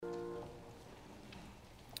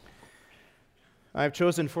I've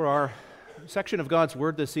chosen for our section of God's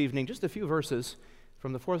Word this evening just a few verses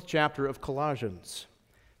from the 4th chapter of Colossians.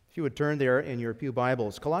 If you would turn there in your pew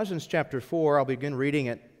Bibles. Colossians chapter 4, I'll begin reading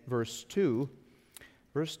at verse 2.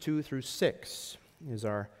 Verse 2 through 6 is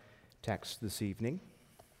our text this evening.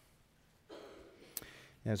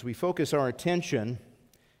 As we focus our attention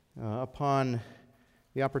upon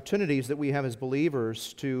the opportunities that we have as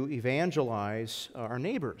believers to evangelize our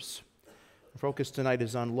neighbors. Our focus tonight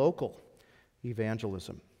is on local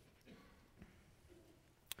evangelism.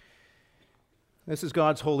 This is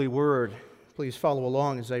God's holy word. Please follow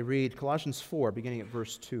along as I read Colossians 4, beginning at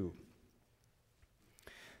verse 2.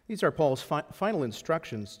 These are Paul's final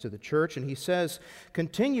instructions to the church, and he says,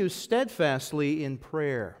 "Continue steadfastly in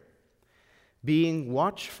prayer, being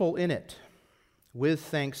watchful in it with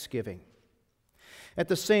thanksgiving. At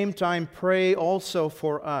the same time, pray also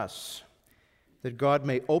for us, that God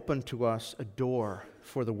may open to us a door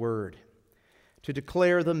for the word, to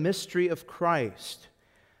declare the mystery of Christ,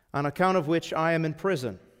 on account of which I am in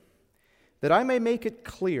prison, that I may make it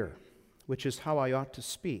clear, which is how I ought to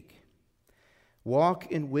speak.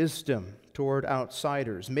 Walk in wisdom toward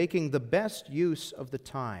outsiders, making the best use of the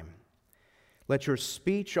time. Let your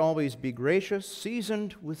speech always be gracious,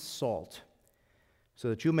 seasoned with salt, so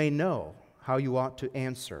that you may know how you ought to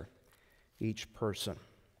answer each person."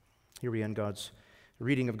 Here we end God's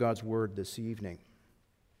reading of God's Word this evening.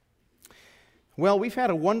 Well, we've had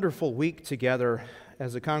a wonderful week together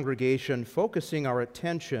as a congregation, focusing our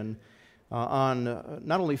attention on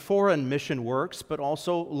not only foreign mission works, but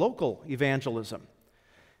also local evangelism.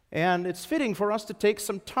 And it's fitting for us to take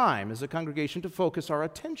some time as a congregation to focus our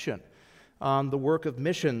attention on the work of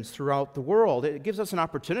missions throughout the world. It gives us an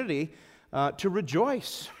opportunity to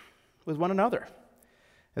rejoice with one another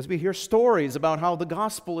as we hear stories about how the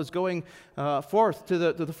gospel is going forth to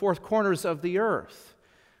the four corners of the earth,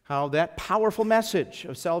 how that powerful message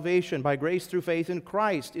of salvation by grace through faith in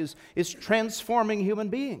Christ is transforming human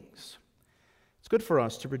beings. It's good for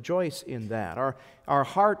us to rejoice in that. Our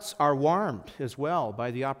hearts are warmed as well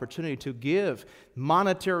by the opportunity to give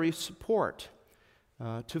monetary support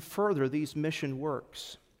to further these mission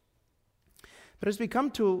works. But as we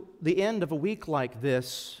come to the end of a week like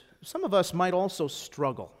this, some of us might also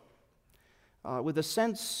struggle with a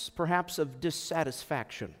sense, perhaps, of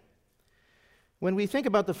dissatisfaction when we think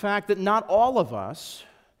about the fact that not all of us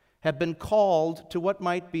have been called to what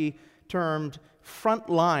might be termed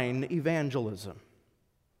frontline evangelism.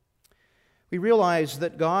 We realize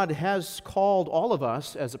that God has called all of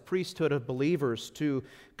us as a priesthood of believers to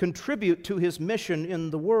contribute to His mission in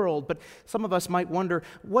the world, but some of us might wonder,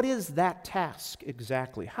 what is that task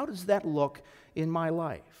exactly? How does that look in my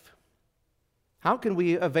life? How can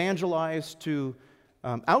we evangelize to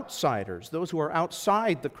outsiders, those who are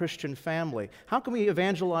outside the Christian family? How can we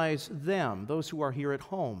evangelize them, those who are here at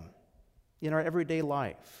home, in our everyday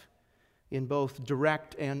life, in both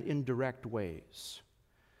direct and indirect ways?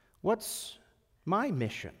 What's my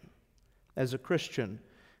mission as a Christian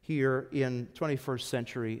here in 21st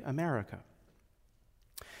century America?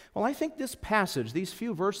 Well, I think this passage, these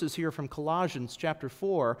few verses here from Colossians chapter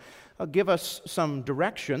 4, give us some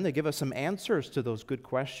direction. They give us some answers to those good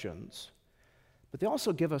questions. But they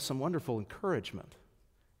also give us some wonderful encouragement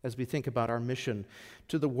as we think about our mission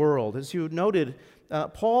to the world. As you noted,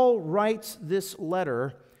 Paul writes this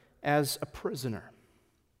letter as a prisoner.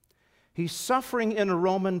 He's suffering in a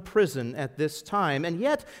Roman prison at this time, and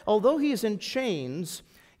yet, although he is in chains,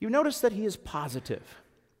 you notice that he is positive.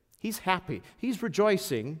 He's happy. He's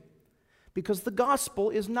rejoicing because the gospel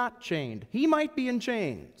is not chained. He might be in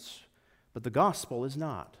chains, but the gospel is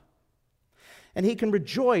not. And he can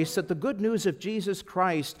rejoice that the good news of Jesus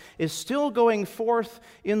Christ is still going forth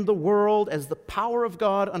in the world as the power of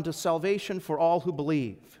God unto salvation for all who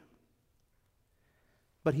believe.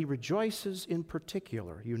 But he rejoices in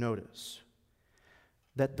particular, you notice,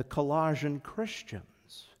 that the Colossian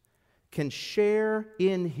Christians can share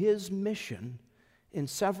in his mission in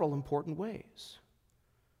several important ways.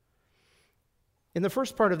 In the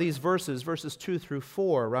first part of these verses, verses 2 through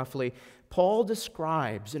 4, roughly, Paul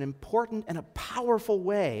describes an important and a powerful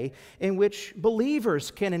way in which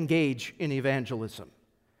believers can engage in evangelism,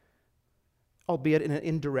 albeit in an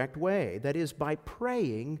indirect way, that is, by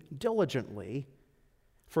praying diligently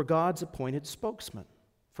for God's appointed spokesman,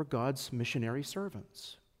 for God's missionary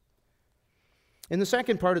servants. In the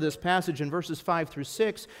second part of this passage, in verses 5 through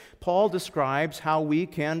 6, Paul describes how we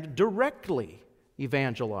can directly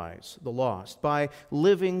evangelize the lost by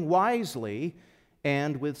living wisely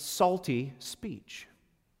and with salty speech.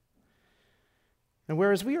 And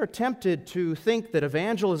whereas we are tempted to think that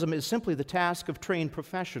evangelism is simply the task of trained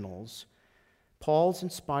professionals, Paul's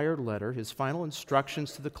inspired letter, his final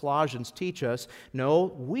instructions to the Colossians teach us, no,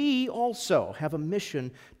 we also have a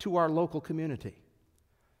mission to our local community.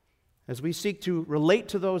 As we seek to relate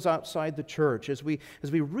to those outside the church, as we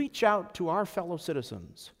reach out to our fellow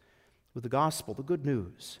citizens with the gospel, the good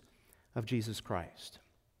news of Jesus Christ.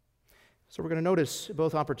 So we're going to notice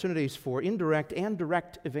both opportunities for indirect and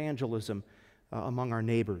direct evangelism among our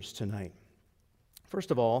neighbors tonight.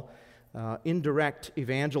 First of all, indirect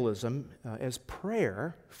evangelism as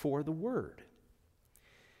prayer for the Word.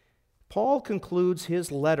 Paul concludes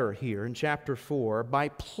his letter here in chapter 4 by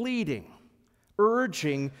pleading,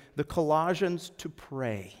 urging the Colossians to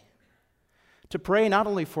pray. To pray not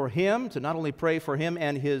only for him, to not only pray for him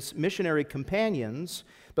and his missionary companions,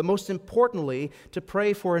 but most importantly, to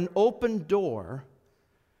pray for an open door,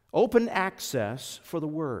 open access for the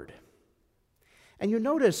Word. And you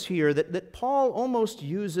notice here that Paul almost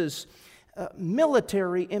uses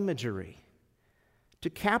military imagery to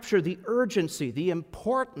capture the urgency, the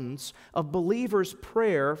importance of believers'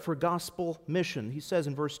 prayer for gospel mission. He says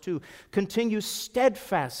in verse 2, continue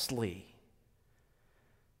steadfastly,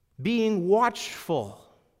 being watchful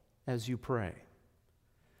as you pray.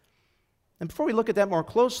 And before we look at that more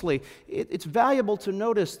closely, it's valuable to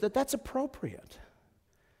notice that that's appropriate.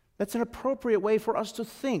 That's an appropriate way for us to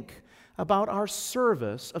think about our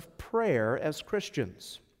service of prayer as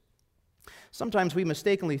Christians. Sometimes we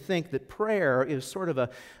mistakenly think that prayer is sort of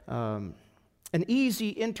an easy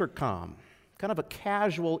intercom, kind of a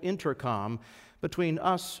casual intercom between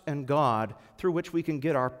us and God through which we can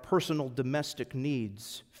get our personal domestic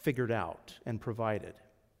needs figured out and provided.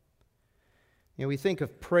 You know, we think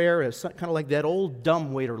of prayer as kind of like that old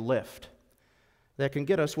dumbwaiter lift that can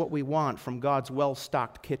get us what we want from God's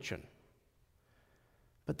well-stocked kitchen.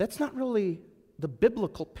 But that's not really the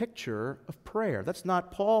biblical picture of prayer. That's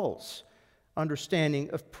not Paul's understanding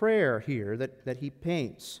of prayer here that he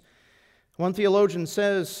paints. One theologian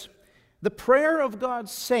says, the prayer of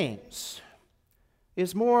God's saints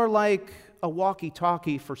is more like a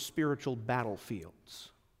walkie-talkie for spiritual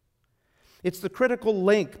battlefields. It's the critical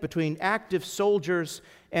link between active soldiers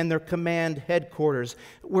and their command headquarters,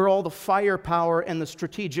 where all the firepower and the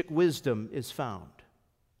strategic wisdom is found.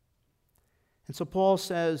 And so Paul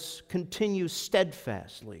says, continue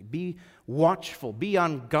steadfastly, be watchful, be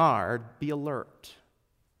on guard, be alert.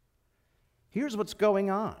 Here's what's going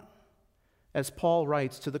on as Paul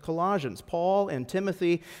writes to the Colossians. Paul and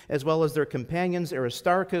Timothy, as well as their companions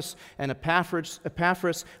Aristarchus and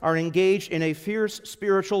Epaphras, are engaged in a fierce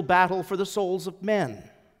spiritual battle for the souls of men.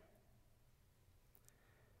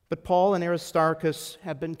 But Paul and Aristarchus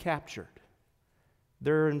have been captured.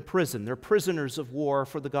 They're in prison. They're prisoners of war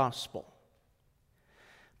for the gospel.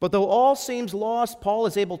 But though all seems lost, Paul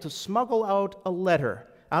is able to smuggle out a letter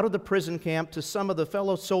out of the prison camp to some of the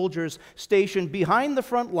fellow soldiers stationed behind the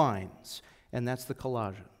front lines, and that's the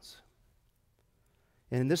Colossians.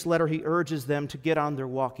 And in this letter, he urges them to get on their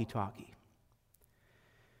walkie-talkie,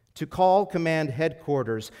 to call command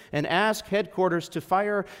headquarters and ask headquarters to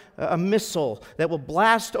fire a missile that will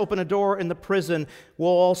blast open a door in the prison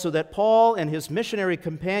wall so that Paul and his missionary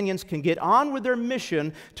companions can get on with their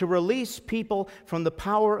mission to release people from the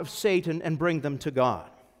power of Satan and bring them to God.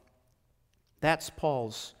 That's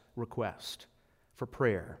Paul's request for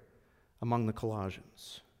prayer among the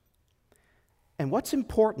Colossians. And what's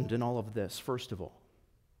important in all of this, first of all?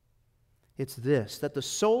 It's this, that the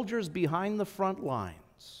soldiers behind the front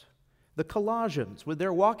lines, the Colossians, with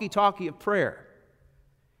their walkie-talkie of prayer,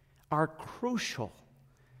 are crucial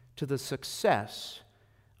to the success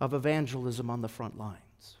of evangelism on the front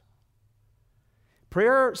lines.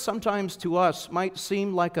 Prayer sometimes to us might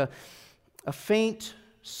seem like a faint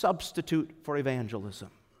substitute for evangelism.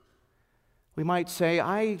 We might say,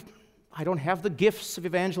 I don't have the gifts of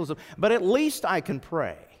evangelism, but at least I can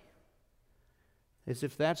pray. As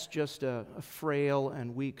if that's just a frail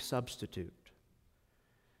and weak substitute.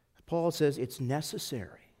 Paul says it's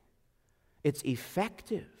necessary. It's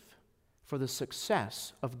effective for the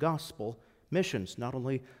success of gospel missions, not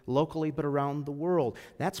only locally but around the world.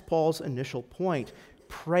 That's Paul's initial point.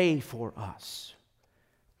 Pray for us.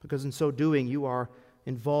 Because in so doing, you are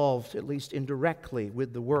involved, at least indirectly,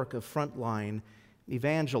 with the work of frontline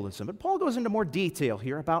evangelism. But Paul goes into more detail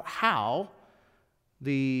here about how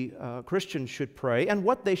the Christians should pray and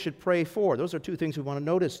what they should pray for. Those are two things we want to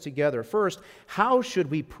notice together. First, how should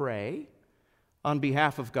we pray on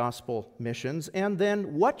behalf of gospel missions? And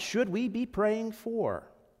then, what should we be praying for?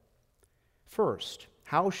 First,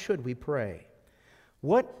 how should we pray?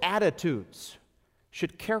 What attitudes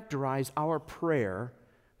should characterize our prayer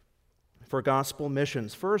for gospel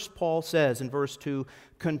missions? First, Paul says in verse 2,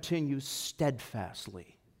 continue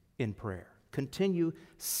steadfastly in prayer. Continue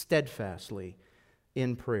steadfastly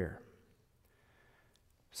in prayer.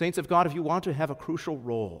 Saints of God, if you want to have a crucial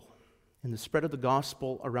role in the spread of the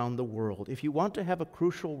gospel around the world, if you want to have a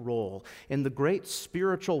crucial role in the great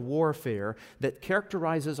spiritual warfare that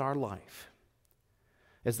characterizes our life,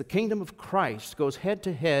 as the kingdom of Christ goes head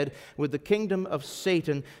to head with the kingdom of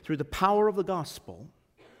Satan through the power of the gospel,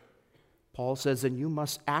 Paul says, then you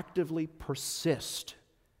must actively persist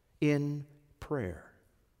in prayer.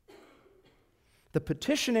 The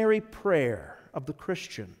petitionary prayer of the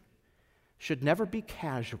Christian should never be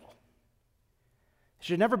casual. It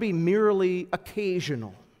should never be merely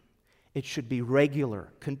occasional. It should be regular,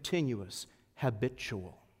 continuous,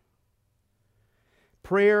 habitual.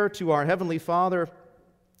 Prayer to our Heavenly Father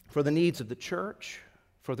for the needs of the church,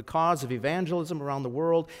 for the cause of evangelism around the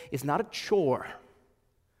world, is not a chore.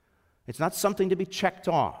 It's not something to be checked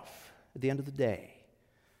off at the end of the day.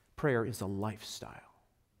 Prayer is a lifestyle.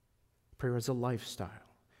 Prayer is a lifestyle.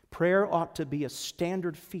 Prayer ought to be a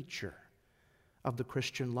standard feature of the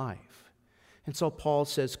Christian life. And so Paul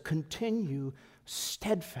says, continue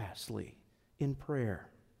steadfastly in prayer.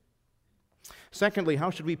 Secondly, how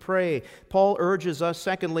should we pray? Paul urges us,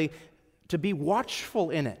 secondly, to be watchful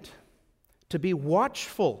in it. To be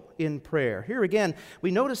watchful in prayer. Here again,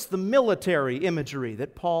 we notice the military imagery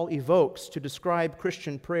that Paul evokes to describe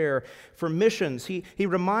Christian prayer for missions. He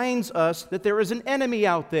reminds us that there is an enemy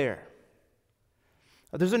out there.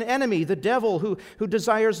 There's an enemy, the devil, who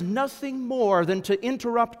desires nothing more than to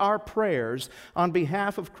interrupt our prayers on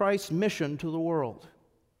behalf of Christ's mission to the world.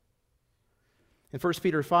 In 1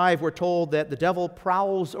 Peter 5, we're told that the devil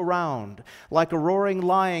prowls around like a roaring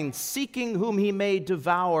lion, seeking whom he may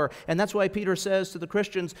devour. And that's why Peter says to the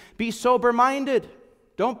Christians, be sober-minded.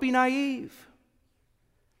 Don't be naive.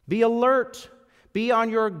 Be alert. Be on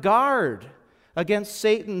your guard against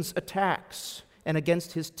Satan's attacks and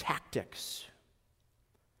against his tactics.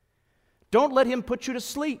 Don't let him put you to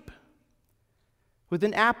sleep with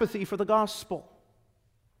an apathy for the gospel.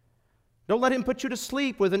 Don't let him put you to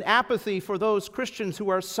sleep with an apathy for those Christians who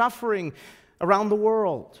are suffering around the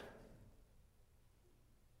world.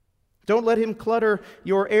 Don't let him clutter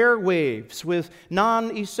your airwaves with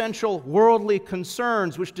non-essential worldly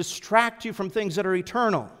concerns which distract you from things that are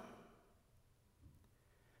eternal.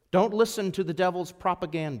 Don't listen to the devil's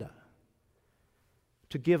propaganda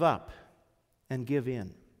to give up and give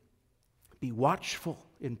in. Be watchful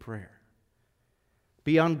in prayer.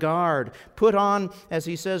 Be on guard. Put on, as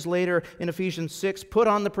he says later in Ephesians 6, put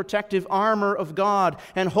on the protective armor of God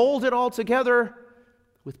and hold it all together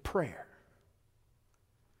with prayer,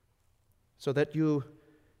 so that you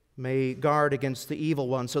may guard against the evil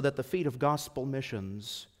one, so that the feet of gospel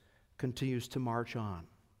missions continues to march on.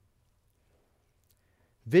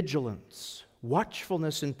 Vigilance,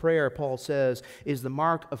 watchfulness in prayer, Paul says, is the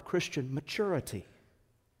mark of Christian maturity.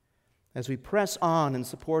 As we press on in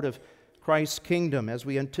support of Christ's kingdom, as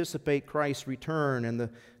we anticipate Christ's return and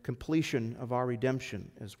the completion of our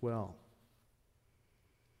redemption as well.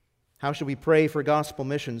 How should we pray for gospel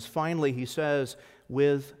missions? Finally, he says,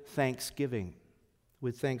 with thanksgiving.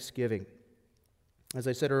 With thanksgiving. As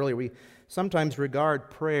I said earlier, we sometimes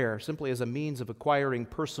regard prayer simply as a means of acquiring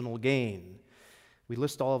personal gain. We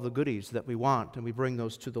list all of the goodies that we want and we bring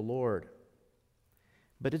those to the Lord.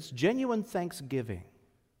 But it's genuine thanksgiving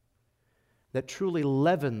that truly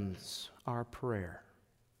leavens our prayer,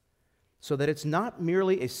 so that it's not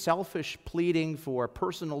merely a selfish pleading for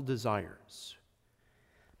personal desires,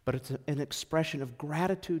 but it's an expression of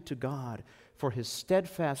gratitude to God for His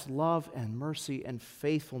steadfast love and mercy and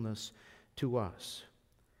faithfulness to us.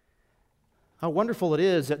 How wonderful it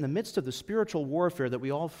is that in the midst of the spiritual warfare that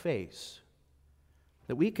we all face,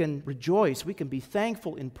 that we can rejoice, we can be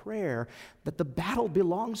thankful in prayer that the battle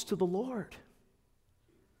belongs to the Lord.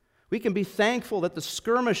 We can be thankful that the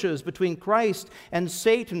skirmishes between Christ and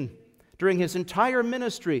Satan during His entire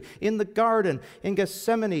ministry, in the garden, in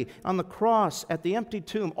Gethsemane, on the cross, at the empty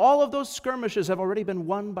tomb, all of those skirmishes have already been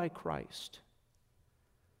won by Christ.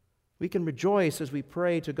 We can rejoice as we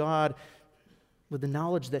pray to God with the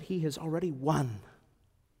knowledge that He has already won.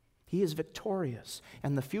 He is victorious,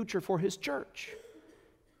 and the future for His church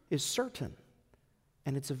is certain,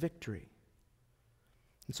 and it's a victory.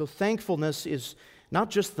 And so thankfulness is not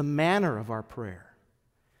just the manner of our prayer,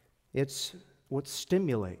 it's what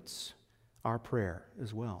stimulates our prayer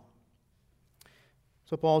as well.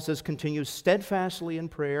 So Paul says, continue steadfastly in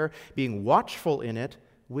prayer, being watchful in it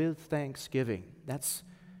with thanksgiving. That's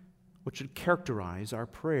what should characterize our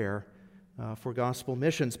prayer for gospel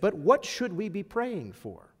missions. But what should we be praying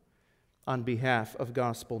for on behalf of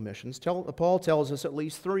gospel missions? Paul tells us at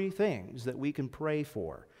least three things that we can pray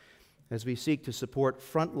for as we seek to support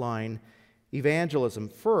frontline evangelism.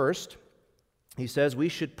 First, he says we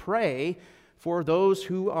should pray for those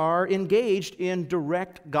who are engaged in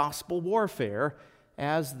direct gospel warfare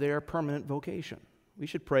as their permanent vocation. We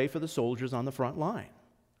should pray for the soldiers on the front line.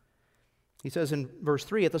 He says in verse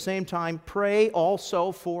 3, at the same time, pray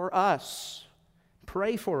also for us.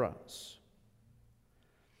 Pray for us.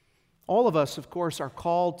 All of us, of course, are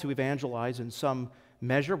called to evangelize in some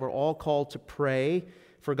measure. We're all called to pray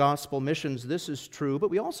for gospel missions. This is true, but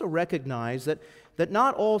we also recognize that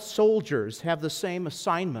not all soldiers have the same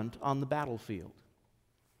assignment on the battlefield.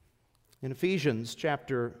 In Ephesians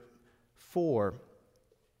chapter 4,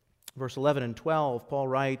 verse 11 and 12, Paul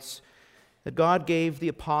writes that God gave the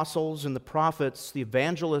apostles and the prophets, the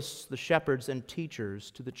evangelists, the shepherds, and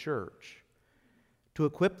teachers to the church to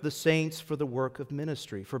equip the saints for the work of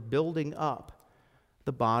ministry, for building up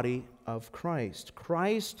the body of Christ.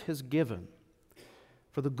 Christ has given,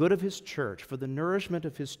 for the good of His church, for the nourishment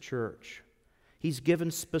of His church, He's given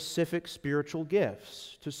specific spiritual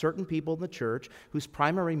gifts to certain people in the church whose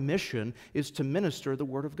primary mission is to minister the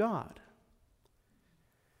Word of God.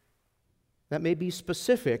 That may be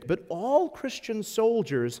specific, but all Christian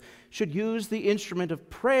soldiers should use the instrument of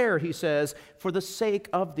prayer, he says, for the sake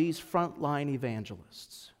of these frontline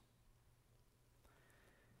evangelists.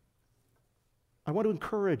 I want to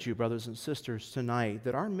encourage you, brothers and sisters, tonight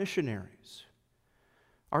that our missionaries,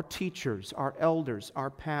 our teachers, our elders, our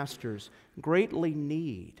pastors greatly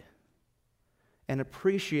need and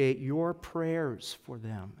appreciate your prayers for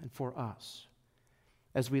them and for us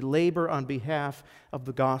as we labor on behalf of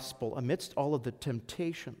the gospel amidst all of the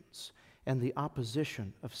temptations and the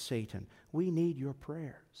opposition of Satan. We need your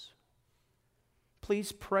prayers.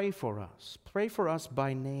 Please pray for us. Pray for us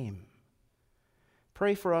by name.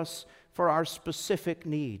 Pray for us for our specific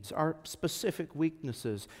needs, our specific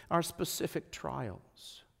weaknesses, our specific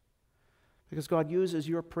trials. Because God uses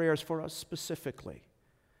your prayers for us specifically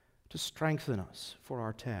to strengthen us for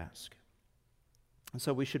our task. And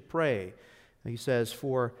so we should pray, he says,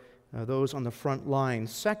 for those on the front line.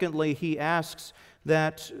 Secondly, he asks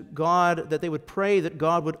that they would pray that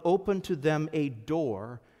God would open to them a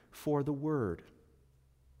door for the Word.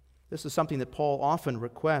 This is something that Paul often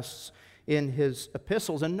requests in his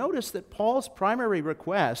epistles. And notice that Paul's primary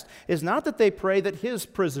request is not that they pray that his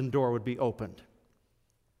prison door would be opened.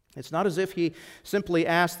 It's not as if he simply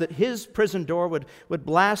asked that his prison door would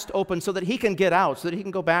blast open so that he can get out, so that he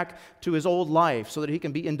can go back to his old life, so that he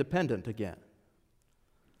can be independent again.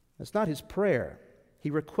 That's not his prayer.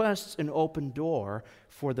 He requests an open door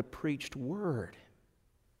for the preached word.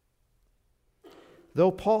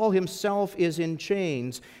 Though Paul himself is in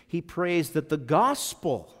chains, he prays that the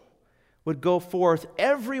gospel would go forth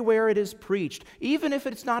everywhere it is preached, even if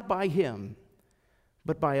it's not by him,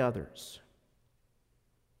 but by others.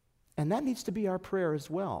 And that needs to be our prayer as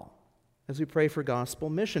well, as we pray for gospel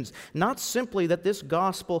missions. Not simply that this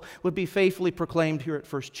gospel would be faithfully proclaimed here at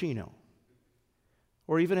First Chino,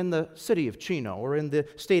 or even in the city of Chino, or in the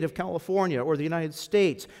state of California, or the United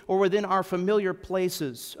States, or within our familiar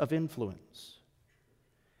places of influence,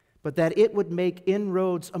 but that it would make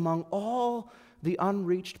inroads among all the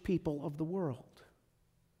unreached people of the world.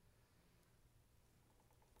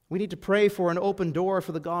 We need to pray for an open door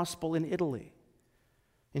for the gospel in Italy,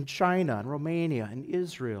 in China, in Romania, in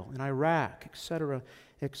Israel, in Iraq, etc.,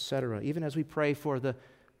 etc., even as we pray for the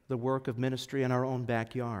work of ministry in our own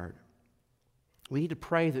backyard. We need to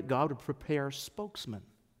pray that God would prepare spokesmen,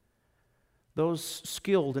 those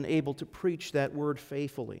skilled and able to preach that word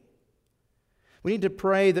faithfully. We need to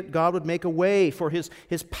pray that God would make a way for His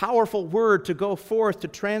powerful word to go forth to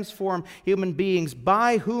transform human beings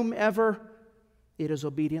by whomever it is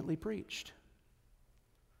obediently preached.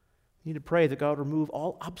 We need to pray that God would remove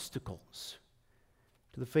all obstacles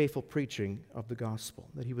to the faithful preaching of the gospel,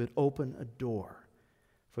 that He would open a door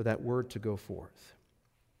for that word to go forth.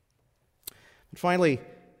 And finally,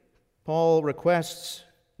 Paul requests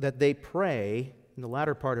that they pray, in the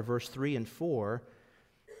latter part of verse 3 and 4,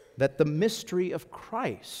 that the mystery of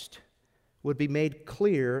Christ would be made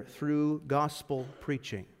clear through gospel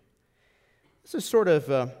preaching. This is sort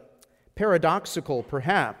of paradoxical,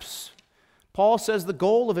 perhaps. Paul says the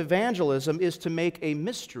goal of evangelism is to make a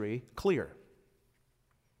mystery clear.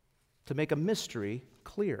 To make a mystery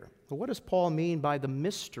clear. But what does Paul mean by the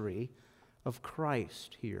mystery of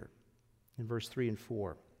Christ here in verse 3 and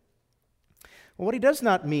 4? Well, what he does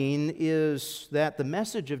not mean is that the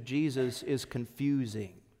message of Jesus is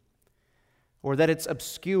confusing, or that it's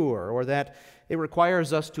obscure, or that it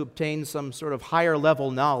requires us to obtain some sort of higher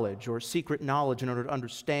level knowledge or secret knowledge in order to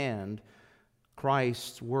understand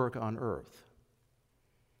Christ's work on earth.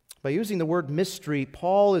 By using the word mystery,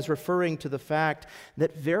 Paul is referring to the fact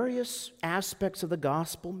that various aspects of the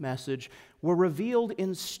gospel message were revealed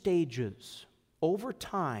in stages over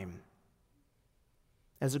time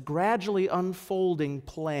as a gradually unfolding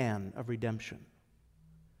plan of redemption.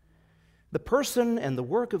 The person and the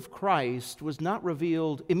work of Christ was not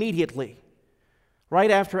revealed immediately,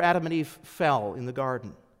 right after Adam and Eve fell in the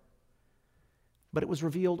garden, but it was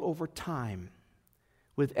revealed over time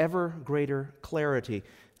with ever greater clarity.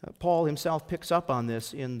 Paul himself picks up on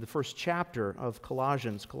this in the first chapter of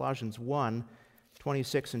Colossians 1,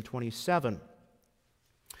 26 and 27.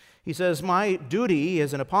 He says, "My duty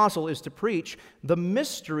as an apostle is to preach the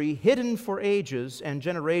mystery hidden for ages and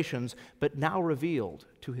generations, but now revealed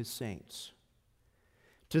to his saints.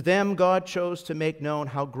 To them God chose to make known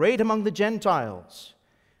how great among the Gentiles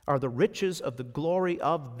are the riches of the glory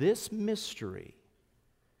of this mystery,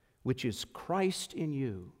 which is Christ in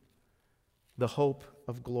you, the hope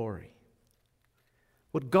of glory."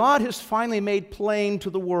 What God has finally made plain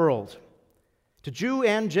to the world, to Jew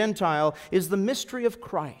and Gentile, is the mystery of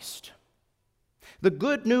Christ. The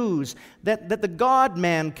good news that the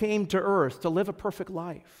God-man came to earth to live a perfect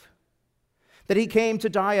life, that he came to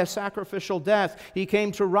die a sacrificial death, he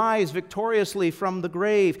came to rise victoriously from the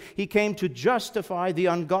grave, he came to justify the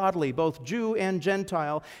ungodly, both Jew and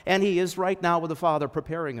Gentile, and he is right now with the Father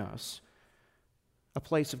preparing us a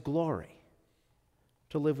place of glory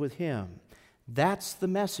to live with him. That's the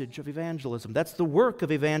message of evangelism. That's the work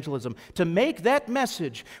of evangelism, to make that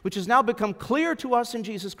message, which has now become clear to us in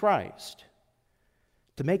Jesus Christ,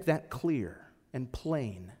 to make that clear and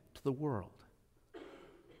plain to the world.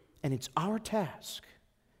 And it's our task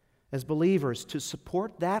as believers to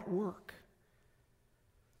support that work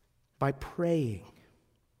by praying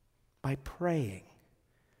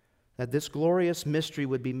that this glorious mystery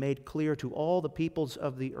would be made clear to all the peoples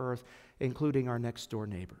of the earth, including our next door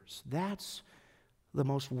neighbors. That's the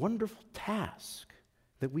most wonderful task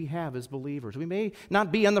that we have as believers. We may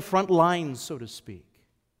not be on the front lines, so to speak,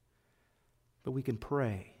 but we can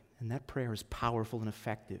pray, and that prayer is powerful and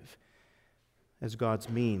effective as God's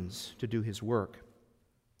means to do his work.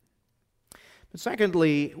 But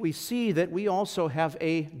secondly, we see that we also have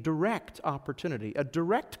a direct opportunity, a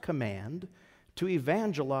direct command to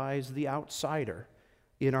evangelize the outsider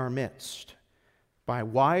in our midst by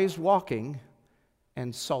wise walking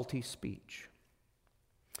and salty speech.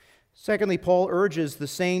 Secondly, Paul urges the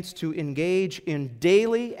saints to engage in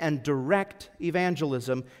daily and direct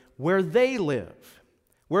evangelism where they live,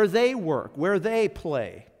 where they work, where they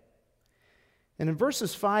play. And in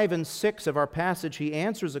verses 5 and 6 of our passage, he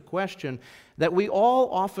answers a question that we all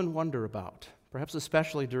often wonder about, perhaps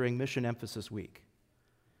especially during Mission Emphasis Week.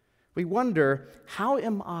 We wonder, how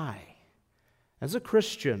am I, as a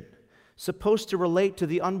Christian, supposed to relate to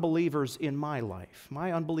the unbelievers in my life,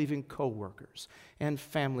 my unbelieving coworkers and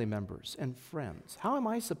family members and friends? How am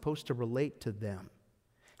I supposed to relate to them?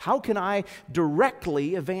 How can I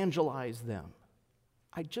directly evangelize them?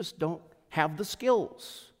 I just don't have the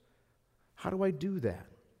skills. How do I do that?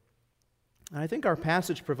 And I think our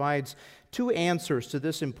passage provides two answers to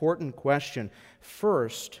this important question.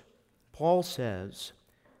 First, Paul says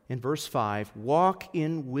in verse 5, "Walk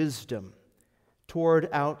in wisdom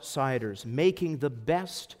toward outsiders, making the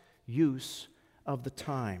best use of the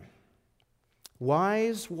time."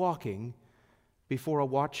 Wise walking before a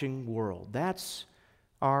watching world. That's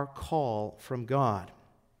our call from God.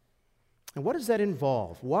 And what does that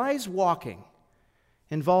involve? Wise walking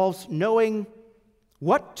involves knowing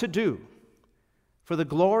what to do for the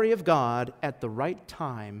glory of God at the right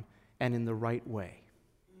time and in the right way.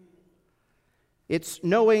 It's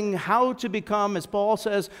knowing how to become, as Paul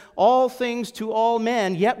says, all things to all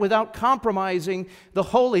men, yet without compromising the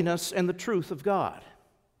holiness and the truth of God.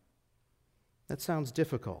 That sounds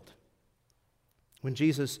difficult. When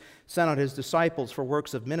Jesus sent out his disciples for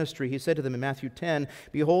works of ministry, he said to them in Matthew 10,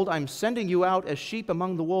 "Behold, I'm sending you out as sheep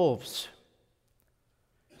among the wolves.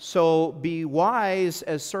 So be wise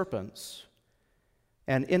as serpents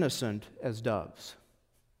and innocent as doves."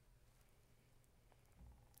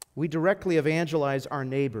 We directly evangelize our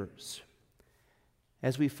neighbors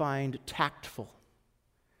as we find tactful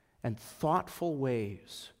and thoughtful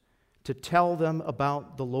ways to tell them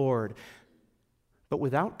about the Lord, but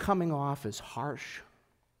without coming off as harsh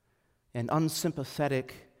and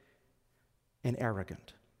unsympathetic and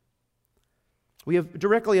arrogant. We have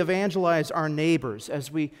directly evangelize our neighbors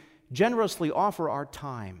as we generously offer our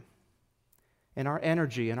time and our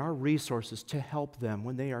energy and our resources to help them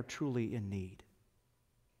when they are truly in need.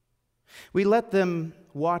 We let them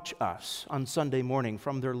watch us on Sunday morning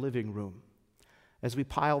from their living room as we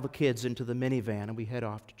pile the kids into the minivan and we head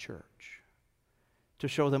off to church, to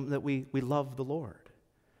show them that we love the Lord.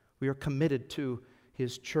 We are committed to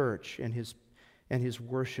His church and His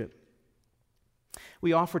worship.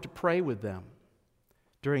 We offer to pray with them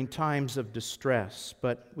during times of distress,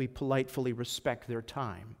 but we politely respect their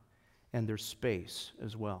time and their space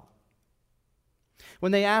as well.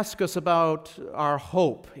 When they ask us about our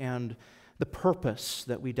hope and the purpose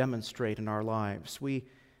that we demonstrate in our lives, we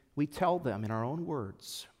tell them in our own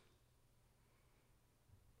words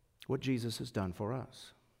what Jesus has done for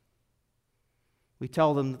us. We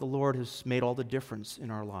tell them that the Lord has made all the difference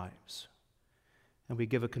in our lives, and we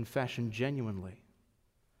give a confession genuinely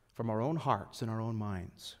from our own hearts and our own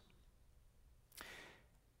minds.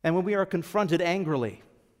 And when we are confronted angrily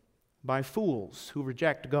by fools who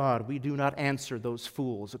reject God, we do not answer those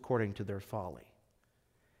fools according to their folly,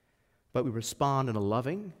 but we respond in a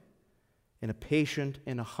loving, in a patient,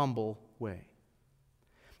 in a humble way.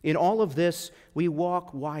 In all of this, we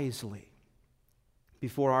walk wisely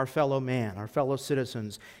before our fellow man, our fellow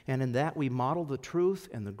citizens, and in that we model the truth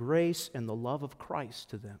and the grace and the love of Christ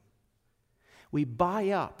to them. We buy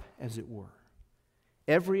up, as it were,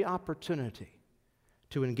 every opportunity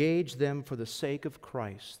to engage them for the sake of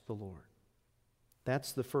Christ the Lord.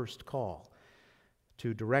 That's the first call,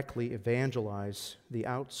 to directly evangelize the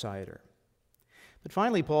outsider. But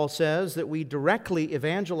finally, Paul says that we directly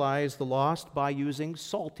evangelize the lost by using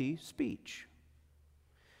salty speech.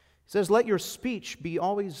 He says, "Let your speech be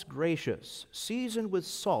always gracious, seasoned with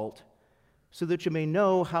salt, so that you may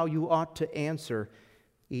know how you ought to answer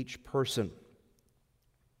each person."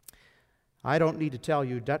 I don't need to tell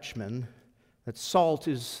you, Dutchmen, that salt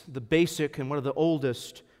is the basic and one of the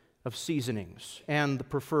oldest of seasonings, and the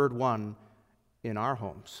preferred one in our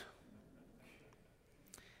homes.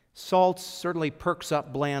 Salt certainly perks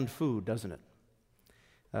up bland food, doesn't it?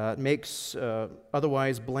 It makes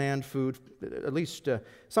otherwise bland food at least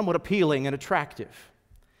somewhat appealing and attractive.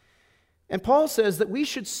 And Paul says that we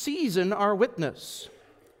should season our witness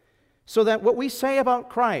so that what we say about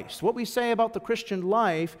Christ, what we say about the Christian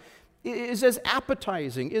life, is as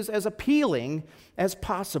appetizing, is as appealing as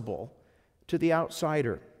possible to the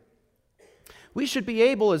outsider. We should be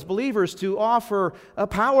able, as believers, to offer a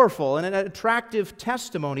powerful and an attractive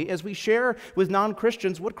testimony as we share with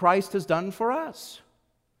non-Christians what Christ has done for us.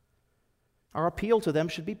 Our appeal to them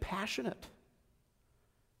should be passionate.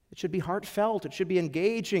 It should be heartfelt. It should be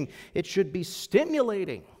engaging. It should be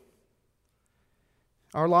stimulating.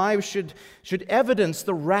 Our lives should evidence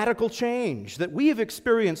the radical change that we have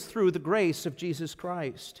experienced through the grace of Jesus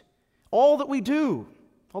Christ. All that we do,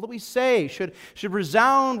 all that we say should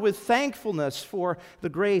resound with thankfulness for the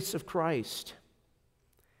grace of Christ.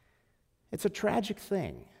 It's a tragic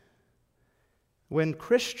thing when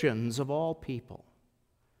Christians of all people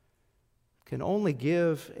can only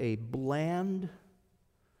give a bland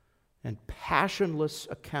and passionless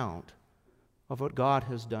account of what God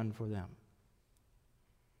has done for them.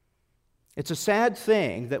 It's a sad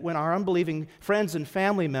thing that when our unbelieving friends and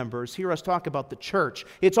family members hear us talk about the church,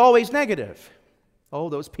 it's always negative. Oh,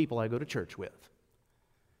 those people I go to church with,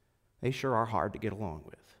 they sure are hard to get along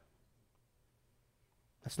with.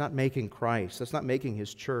 That's not making Christ, that's not making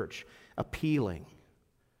His church appealing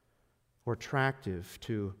or attractive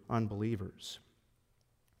to unbelievers.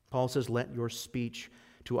 Paul says, "Let your speech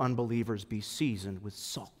to unbelievers be seasoned with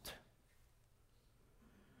salt."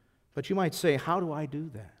 But you might say, how do I do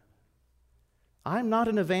that? I'm not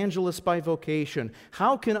an evangelist by vocation.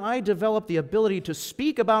 How can I develop the ability to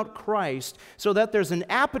speak about Christ so that there's an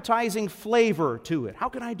appetizing flavor to it? How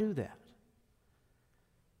can I do that?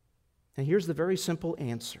 And here's the very simple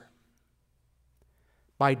answer.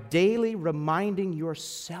 By daily reminding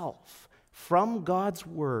yourself from God's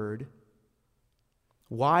Word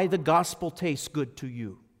why the gospel tastes good to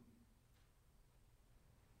you.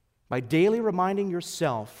 By daily reminding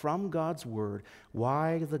yourself from God's Word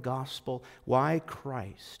why the gospel, why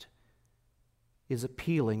Christ is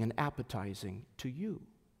appealing and appetizing to you.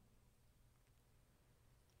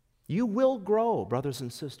 You will grow, brothers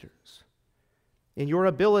and sisters, in your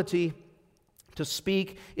ability to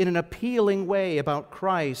speak in an appealing way about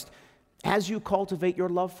Christ as you cultivate your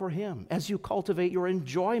love for Him, as you cultivate your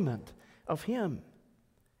enjoyment of Him.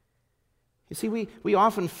 You see, we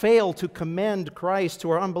often fail to commend Christ to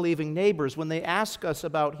our unbelieving neighbors when they ask us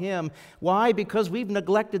about Him. Why? Because we've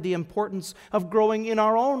neglected the importance of growing in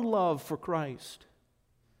our own love for Christ.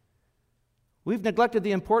 We've neglected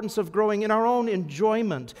the importance of growing in our own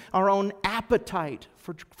enjoyment, our own appetite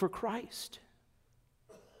for Christ.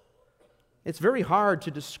 It's very hard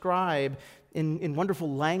to describe in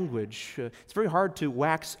wonderful language. It's very hard to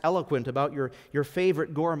wax eloquent about your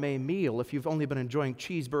favorite gourmet meal if you've only been enjoying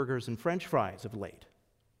cheeseburgers and French fries of late.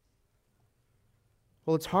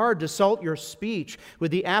 Well, it's hard to salt your speech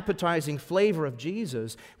with the appetizing flavor of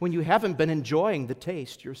Jesus when you haven't been enjoying the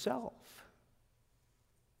taste yourself.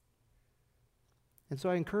 And so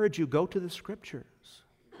I encourage you, go to the Scriptures.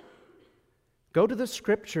 Go to the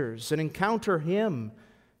Scriptures and encounter Him,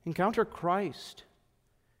 encounter Christ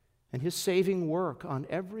and His saving work on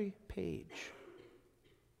every page.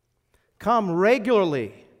 Come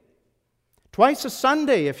regularly, twice a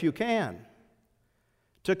Sunday if you can,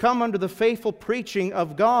 to come under the faithful preaching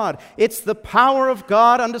of God. It's the power of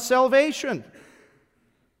God unto salvation.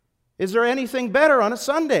 Is there anything better on a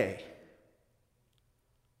Sunday?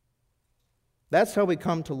 That's how we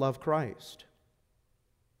come to love Christ.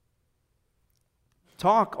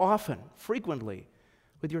 Talk often, frequently,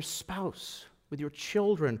 with your spouse, with your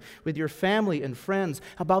children, with your family and friends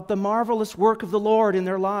about the marvelous work of the Lord in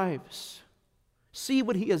their lives. See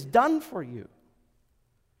what He has done for you.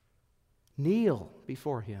 Kneel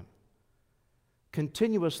before Him,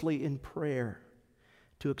 continuously in prayer,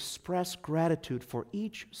 to express gratitude for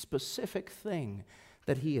each specific thing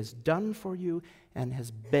that He has done for you and has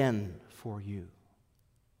been for you.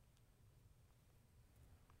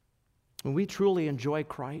 When we truly enjoy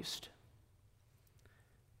Christ,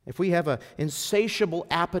 if we have an insatiable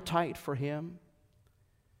appetite for Him,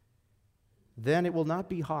 then it will not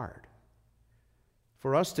be hard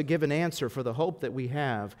for us to give an answer for the hope that we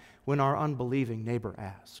have when our unbelieving neighbor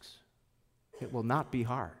asks. It will not be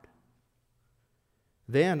hard.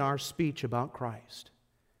 Then our speech about Christ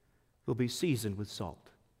will be seasoned with salt.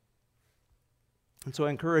 And so I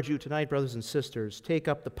encourage you tonight, brothers and sisters, take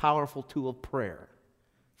up the powerful tool of prayer,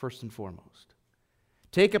 first and foremost.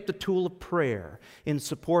 Take up the tool of prayer in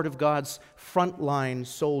support of God's frontline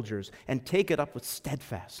soldiers, and take it up with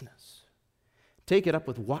steadfastness. Take it up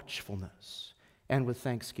with watchfulness and with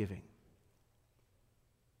thanksgiving.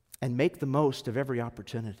 And make the most of every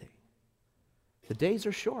opportunity. The days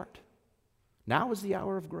are short. Now is the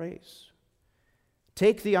hour of grace.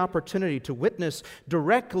 Take the opportunity to witness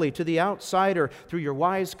directly to the outsider through your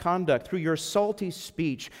wise conduct, through your salty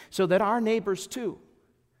speech, so that our neighbors too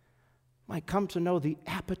might come to know the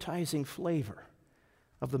appetizing flavor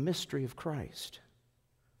of the mystery of Christ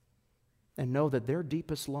and know that their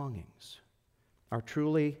deepest longings are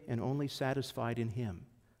truly and only satisfied in Him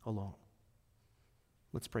alone.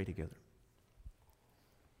 Let's pray together.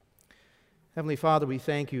 Heavenly Father, we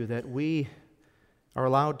thank You that we are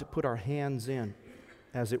allowed to put our hands in,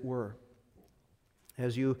 as it were,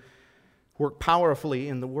 as You work powerfully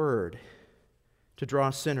in the Word to draw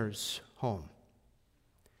sinners home.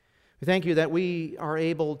 We thank You that we are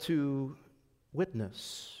able to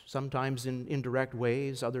witness, sometimes in indirect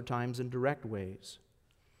ways, other times in direct ways,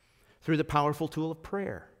 through the powerful tool of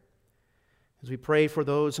prayer. As we pray for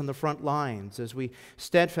those on the front lines, as we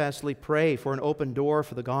steadfastly pray for an open door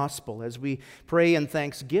for the gospel, as we pray in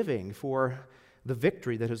thanksgiving for the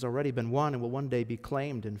victory that has already been won and will one day be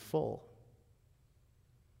claimed in full.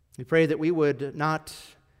 We pray that we would not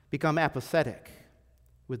become apathetic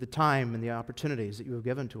with the time and the opportunities that You have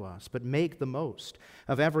given to us, but make the most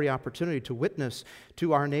of every opportunity to witness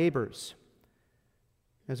to our neighbors,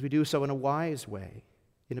 as we do so in a wise way,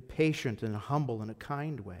 in a patient and a humble and a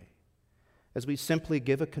kind way, as we simply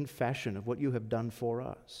give a confession of what You have done for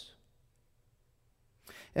us.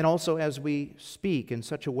 And also as we speak in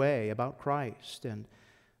such a way about Christ and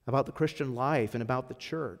about the Christian life and about the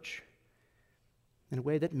church, in a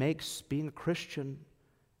way that makes being a Christian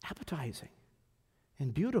appetizing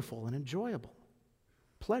and beautiful and enjoyable,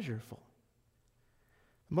 pleasurable.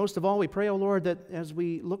 Most of all, we pray, O Lord, that as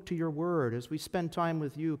we look to Your word, as we spend time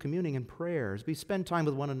with You, communing in prayer, as we spend time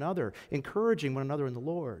with one another, encouraging one another in the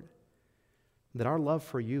Lord, that our love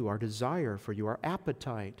for You, our desire for You, our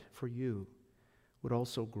appetite for You would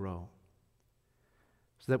also grow.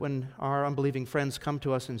 So that when our unbelieving friends come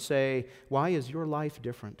to us and say, "Why is your life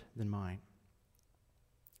different than mine?"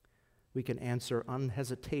 we can answer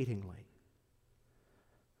unhesitatingly,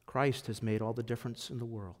 "Christ has made all the difference in the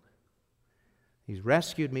world. He's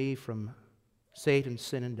rescued me from Satan,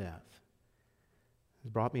 sin, and death.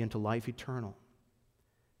 He's brought me into life eternal,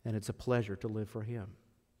 and it's a pleasure to live for Him."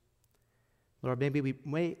 Lord,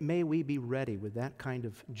 may we be ready with that kind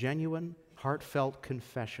of genuine, heartfelt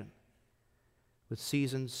confession, with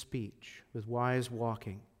seasoned speech, with wise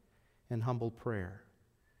walking, and humble prayer,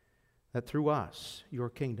 that through us Your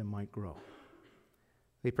kingdom might grow.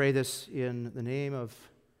 We pray this in the name of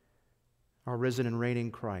our risen and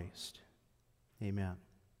reigning Christ. Amen.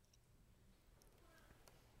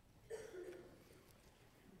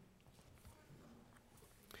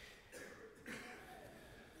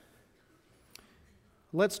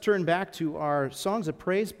 Let's turn back to our Songs of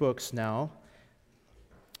Praise books now,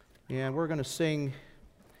 and we're going to sing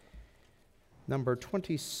number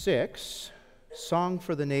 26, Song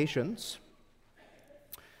for the Nations.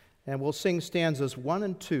 And we'll sing stanzas 1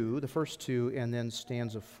 and 2, the first two, and then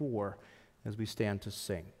stanza 4 as we stand to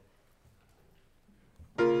sing.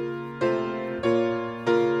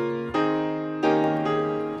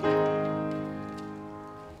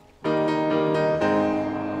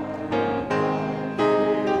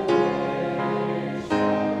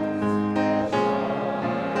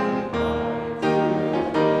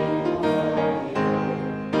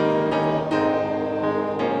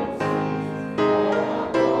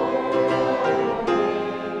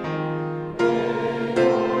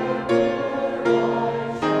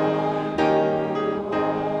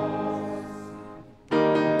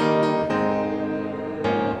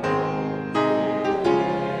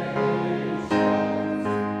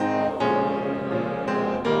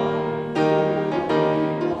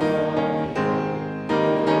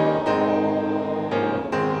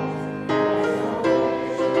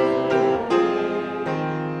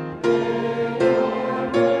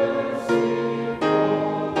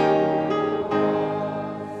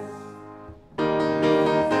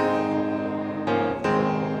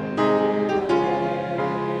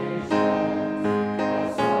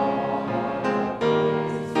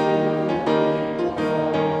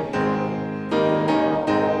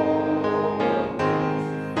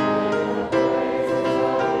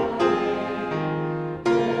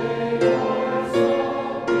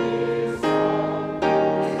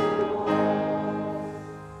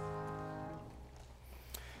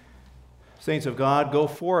 Saints of God, go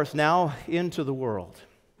forth now into the world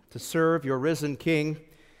to serve your risen King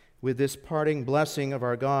with this parting blessing of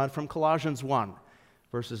our God from Colossians 1,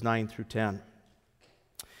 verses 9 through 10.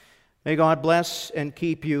 May God bless and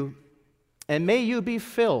keep you, and may you be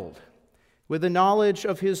filled with the knowledge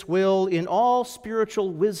of His will in all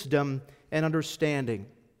spiritual wisdom and understanding,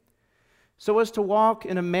 so as to walk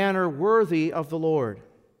in a manner worthy of the Lord,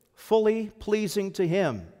 fully pleasing to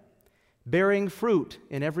Him, bearing fruit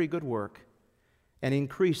in every good work, and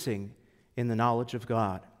increasing in the knowledge of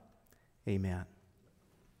God. Amen.